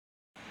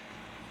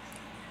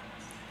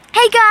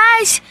Hey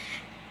guys,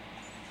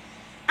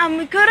 I'm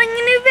recording a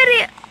new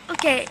video.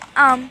 Okay,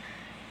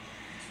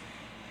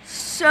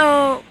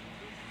 so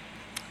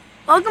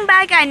welcome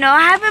back. I know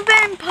I haven't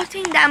been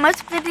posting that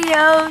much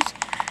videos.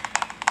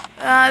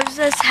 I've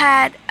just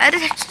had other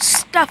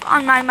stuff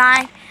on my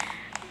mind,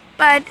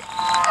 but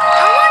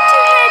I want to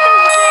hear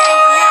those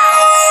days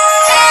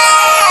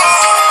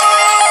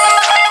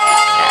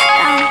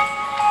now.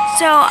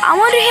 So I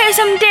want to hear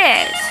some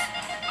days,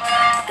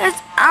 cause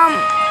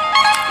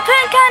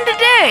feeling kinda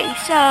dirty.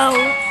 So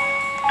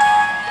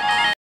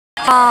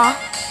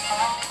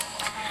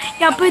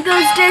y'all put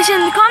those days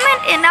in the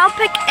comment, and I'll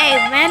pick a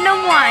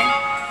random one.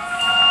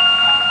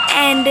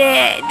 And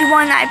the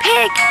one I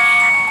pick,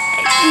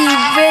 the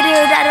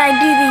video that I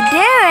do the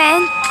dare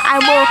in, I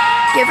will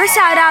give a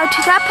shout out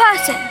to that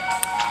person.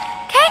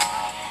 Okay?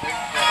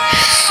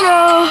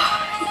 So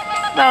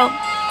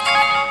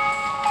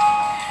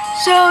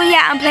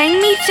yeah, I'm playing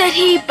Meat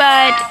City,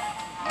 but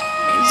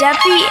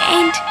Zeffy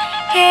ain't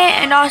here,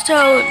 and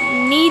also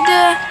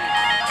neither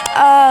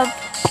of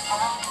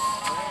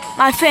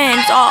my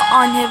friends are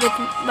on here with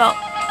me. Well,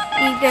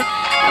 neither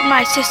of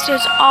my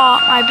sisters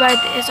or my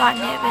brother is on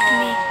here with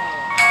me.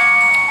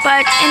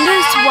 But in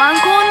this one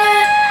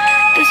corner,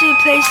 this is a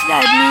place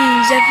that me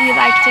and Zeffy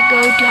like to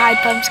go to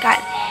hide from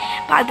Skylar.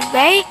 By the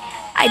way,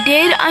 I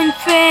did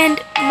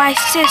unfriend my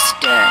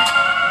sister,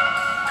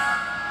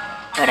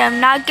 but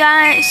I'm not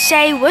gonna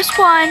say which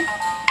one.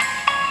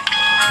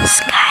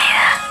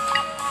 Skylar.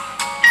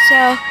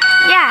 So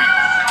yeah,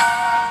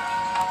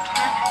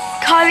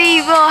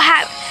 Carly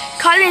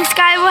and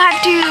Sky will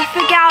have to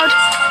figure out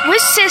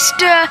which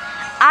sister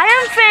I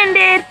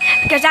unfriended,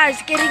 because I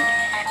was getting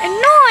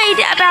annoyed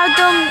about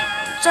them.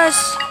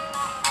 Just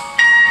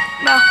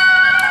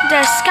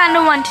kind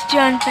of wanted to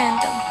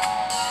unfriend them.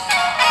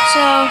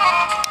 So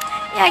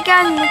yeah,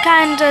 guys, I'm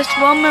kind of just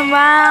roaming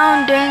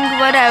around doing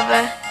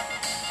whatever.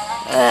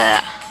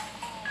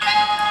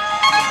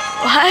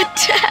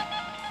 What?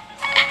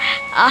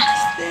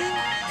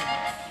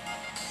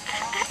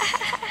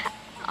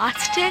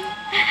 Austin?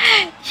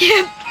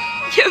 You're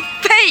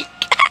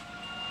fake.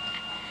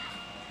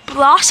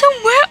 Blossom,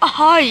 where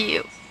are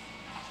you?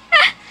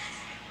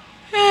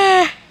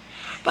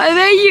 By the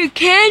way, you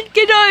can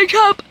get on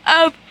top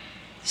of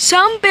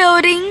some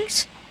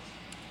buildings.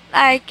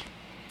 Like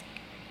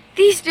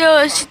these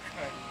doors,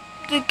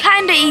 they're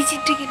kinda easy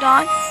to get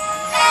on.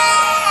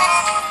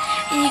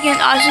 And you can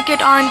also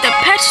get on the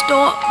pet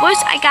store.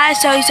 First, I gotta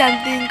show you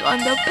something on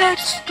the pet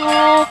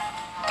store.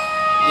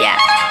 Yeah.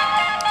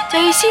 So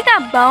you see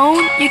that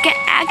bone? You can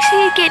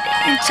actually get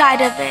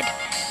inside of it.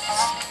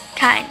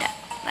 Kinda.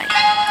 Like,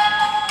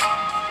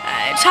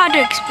 it's hard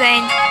to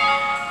explain.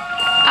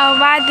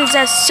 I'll rather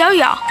just show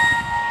y'all.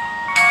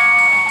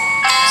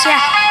 So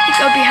yeah, you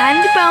go behind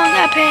the bone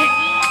up here,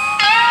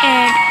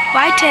 and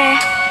right there,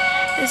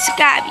 there's a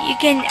gap. You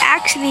can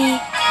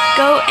actually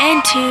go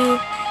into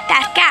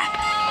that gap.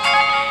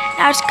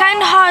 Now it's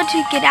kind of hard to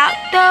get out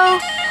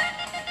though,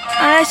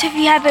 unless if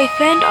you have a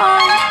friend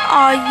on,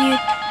 or you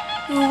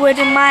who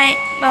wouldn't mind.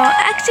 Well,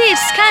 actually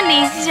it's kind of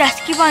easy.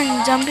 Just keep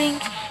on jumping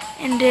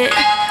and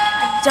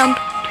jump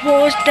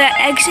towards the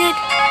exit.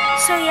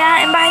 So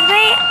yeah, and by the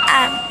way,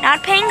 I'm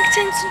not paying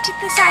attention to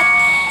the side,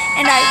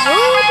 and I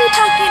will be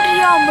talking to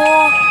y'all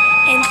more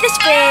in this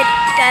vid,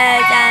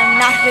 because I'm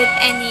not with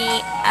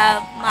any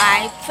of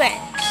my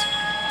friends.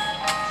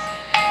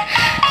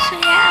 So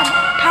yeah, I'm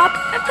on top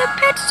of the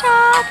pet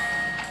shop.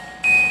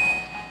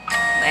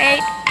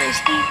 Wait, where's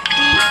the D?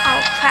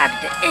 Oh crap,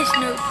 there is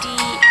no D.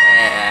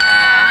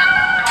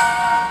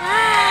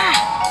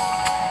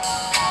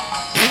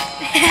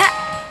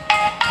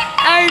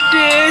 I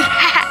did.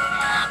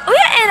 Oh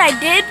yeah, and I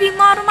did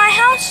remodel my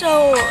house,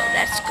 so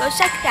let's go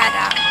check that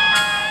out.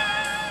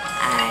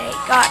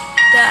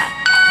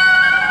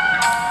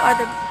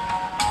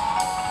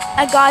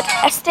 I got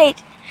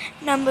estate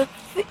number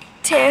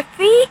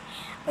 3,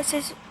 which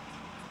is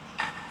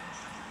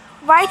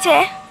right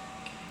here.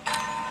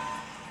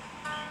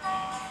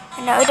 I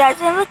know it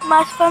doesn't look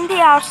much from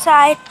the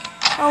outside,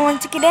 but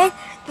once you get in,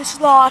 there's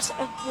lots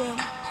of room.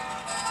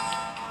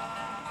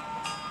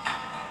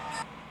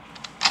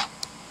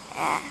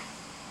 Yeah.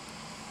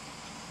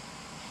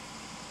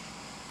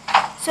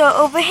 So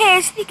over here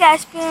is the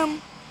guest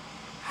room,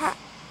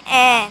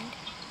 and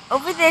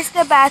over there's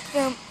the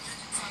bathroom,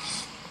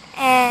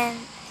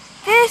 and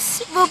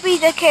this will be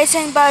the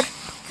kitchen, but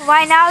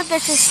right now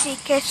this is the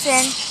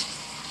kitchen,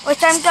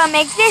 which I'm gonna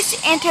make this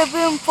into a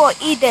room for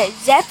either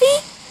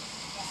Zeffy,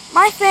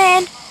 my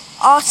friend,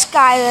 or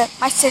Skylar,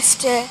 my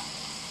sister,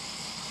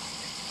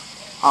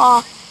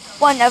 or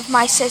one of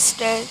my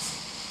sisters.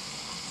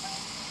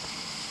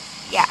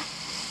 Yeah.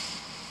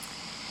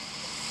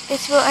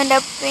 This will end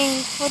up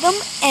being for them,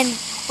 and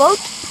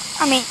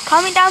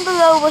comment down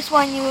below which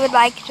one you would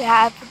like to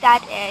have for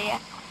that area.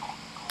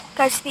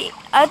 Because the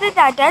other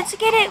that does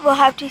get it will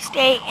have to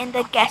stay in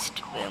the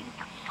guest room.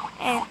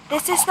 And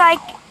this is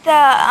like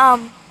the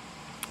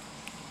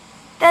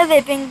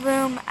living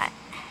room.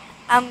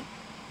 I'm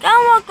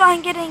gonna work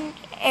on getting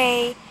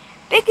a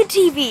bigger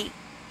TV.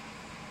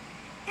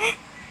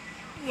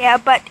 Yeah,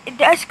 but it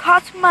does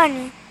cost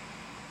money.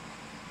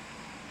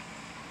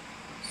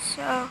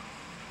 So,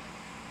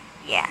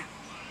 yeah.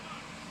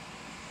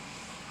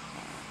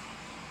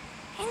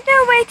 Ain't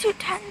there a way to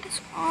turn this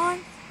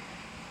on?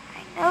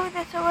 I know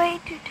there's a way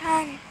to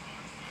turn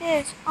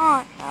this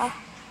on.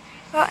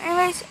 Well,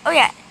 anyways, oh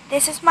yeah,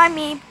 this is my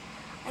meme.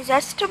 I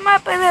just him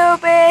up a little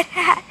bit.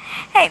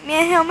 Hey, me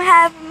and him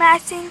have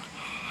matching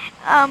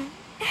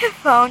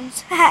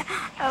headphones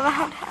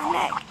around our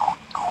neck.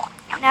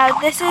 Now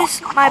this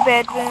is my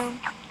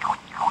bedroom,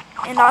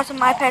 and also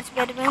my pet's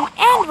bedroom,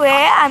 and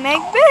where I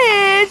make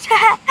beds.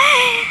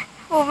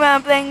 Over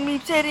on playing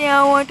Meep City,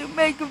 I want to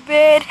make a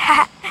bed.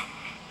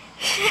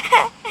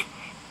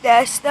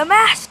 That's the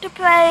master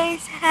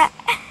place.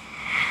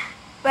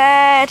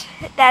 But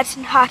that's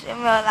not in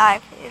real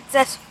life. It's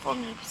just for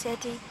Meep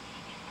City.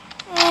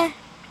 I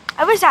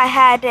wish I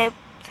had a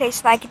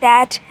place like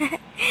that.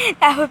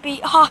 That would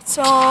be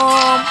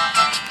awesome.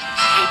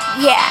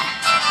 Yeah.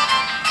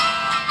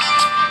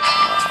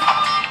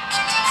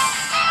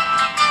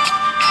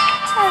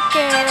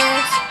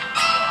 Okay.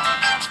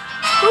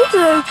 Who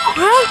the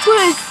crap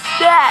was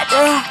that?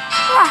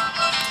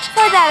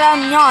 So that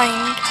I'm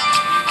yawning.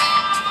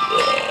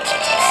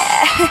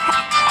 Yeah.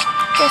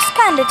 Just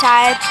kinda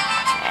tired.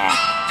 Yeah.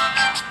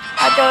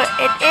 Although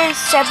it is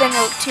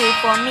 7:02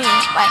 for me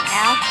right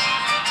now.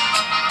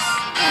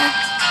 Yeah. I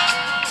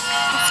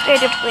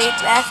stayed up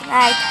late last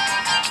night.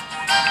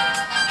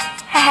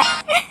 Yeah.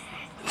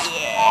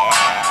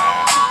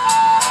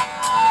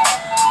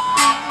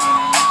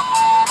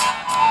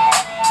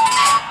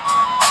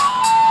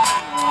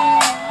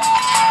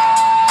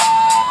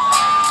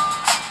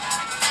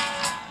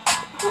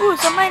 Ooh,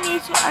 somebody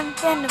needs to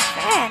unfan the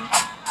fan.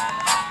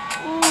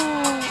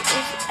 Ooh, it's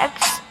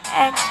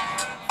XX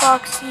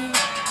Foxy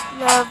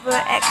Lover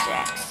XX.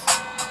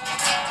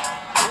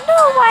 I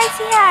wonder why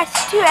she has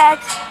two X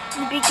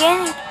in the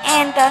beginning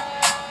and in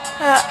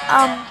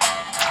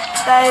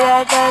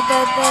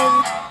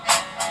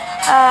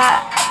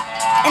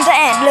the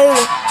end,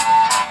 literally.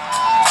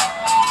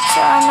 So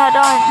I'm not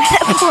on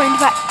that point,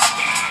 but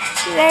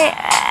they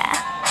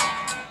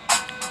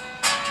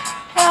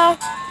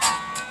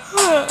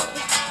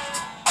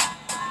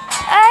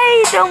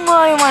I don't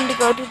really want to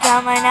go to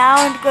town right now.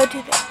 I want to go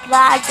to the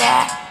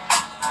plaza.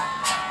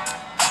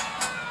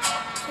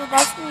 So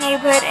that's the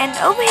neighborhood, and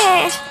over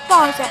here is the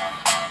plaza,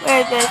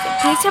 where there's a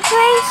pizza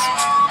place,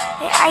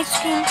 the ice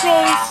cream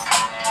place,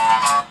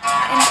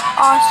 and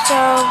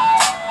also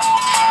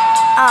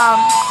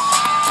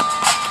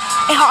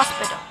a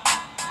hospital.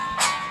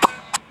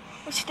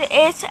 Which there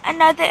is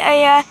another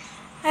area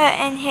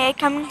in here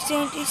coming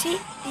soon to see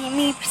the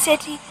Meep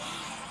City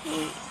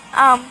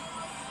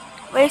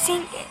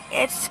racing.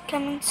 It's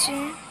coming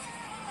soon.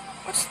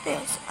 What's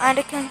this?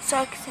 Under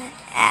construction.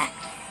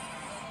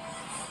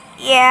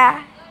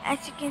 Yeah,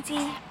 as you can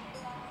see,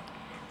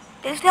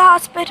 there's the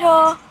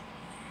hospital,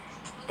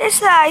 there's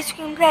the ice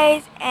cream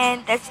place,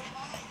 and there's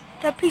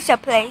the pizza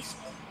place.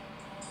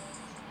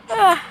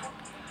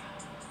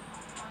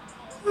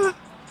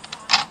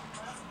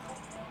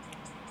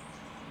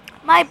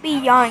 Might be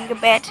yawning a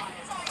bit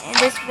in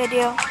this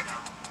video.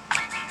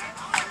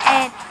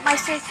 And my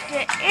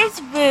sister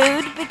is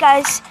rude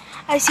because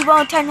she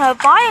won't turn her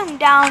volume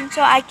down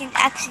so I can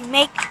actually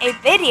make a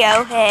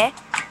video here.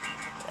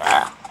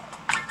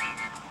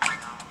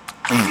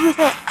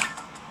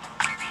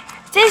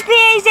 Sister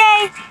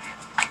AJ,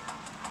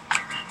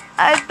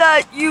 I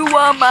thought you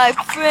were my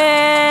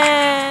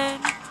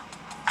friend.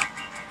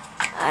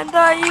 I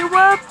thought you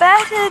were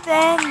better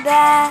than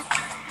that.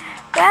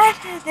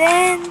 Better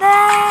than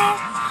that.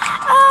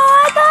 Oh,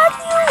 I thought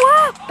you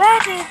were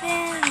better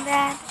than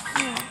that.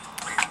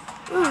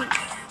 Ooh.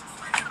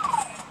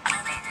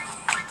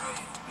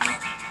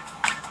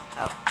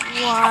 Oh,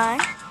 1,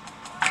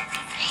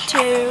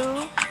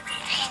 2,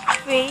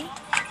 3.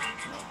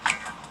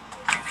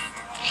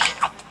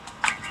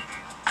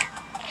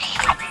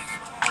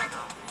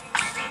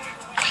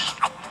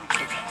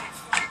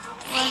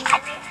 1,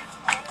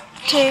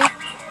 2,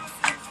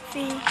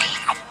 3.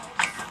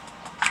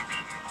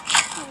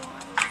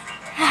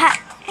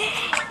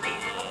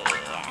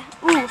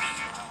 Yeah. Ooh,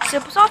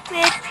 super soft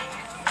lid.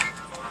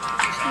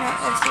 Now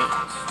let's see.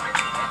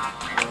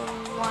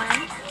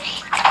 1,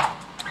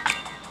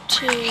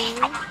 2,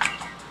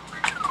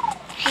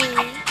 3.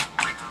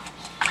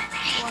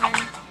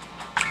 1,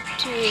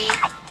 2,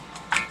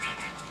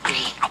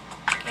 3.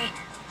 Okay.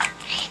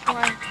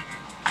 1,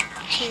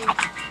 2,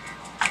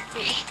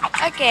 3.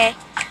 Okay.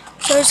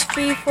 So it's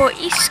 3 for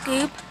each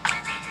scoop.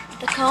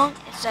 The cone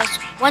is just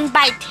 1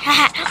 bite.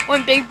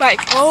 One big bite.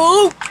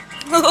 Oh.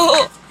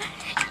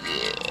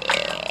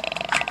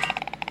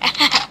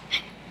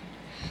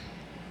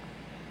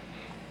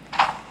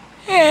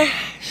 Yeah.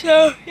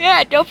 So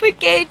yeah, don't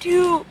forget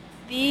to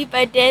leave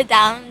a day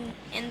down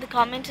in the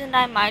comments, and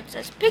I might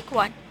just pick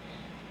one.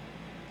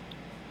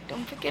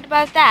 Don't forget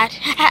about that.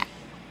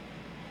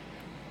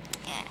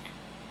 Yeah.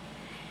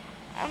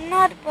 I'm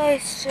not very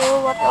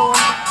sure what I want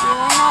to do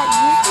right now.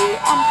 Usually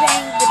I'm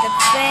playing with a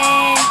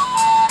friend.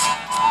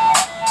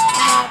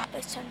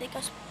 But something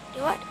else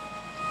Do what?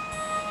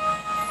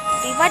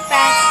 Be right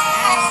back.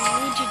 I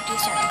need to do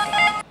something.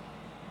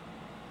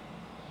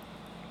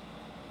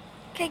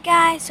 Okay,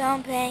 guys, so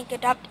I'm playing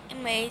Adopt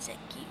Amaze, a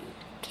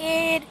cute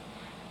kid.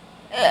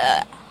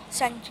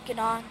 Starting to get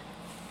on.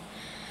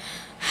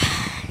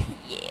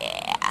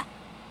 Yeah.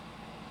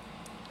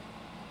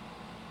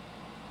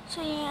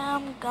 So yeah,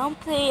 I'm gonna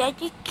play as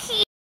a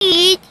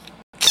kid.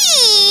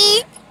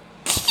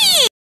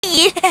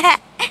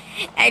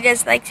 I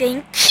just like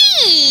saying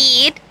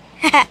kid.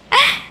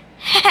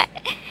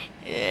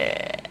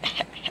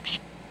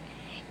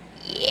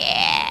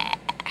 Yeah.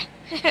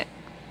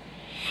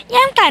 Yeah,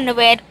 I'm kind of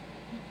weird.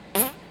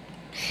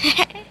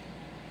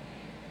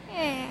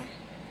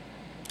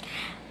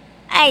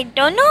 I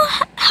don't know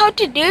how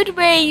to do it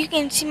where you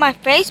can see my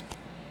face,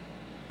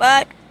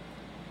 but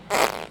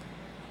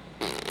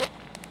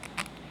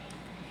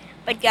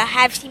you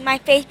have seen my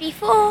face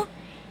before.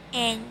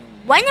 And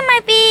one of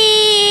my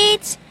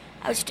beats,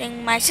 I was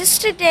doing my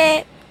sister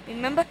did.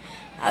 Remember,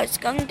 I was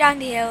going down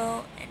the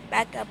hill and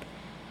back up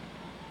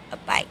a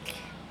bike.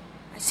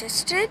 My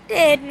sister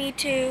did me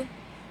too,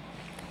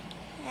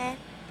 and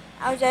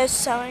I was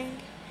just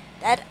showing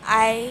that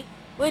I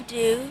would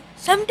do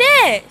some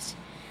dares.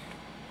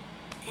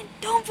 And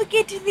don't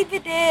forget to leave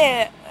it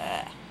there.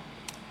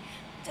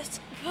 Just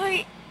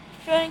really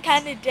feeling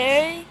kind of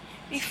dirty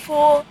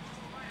before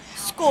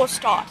school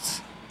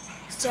starts.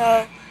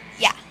 So,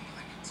 yeah.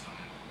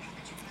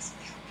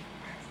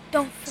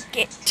 Don't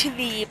forget to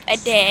leave a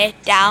dare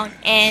down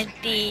in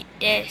the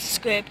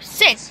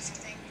description.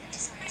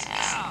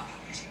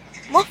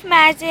 Morph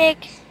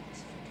Magic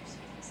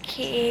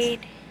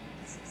Kid.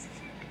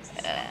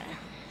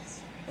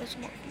 What's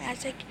Morph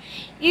Magic?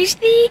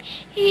 Usually,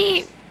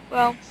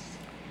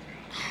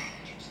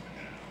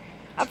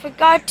 I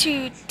forgot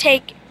to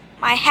take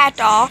my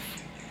hat off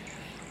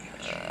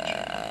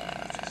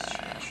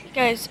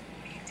because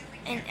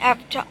in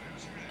Avatar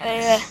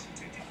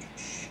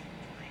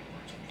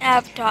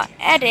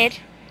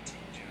Edit,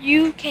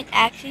 you can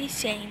actually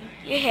shave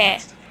your hair.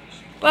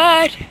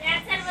 But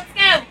let's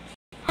go.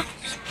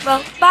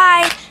 Well,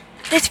 bye.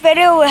 This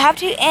video will have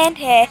to end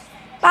here.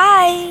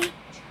 Bye.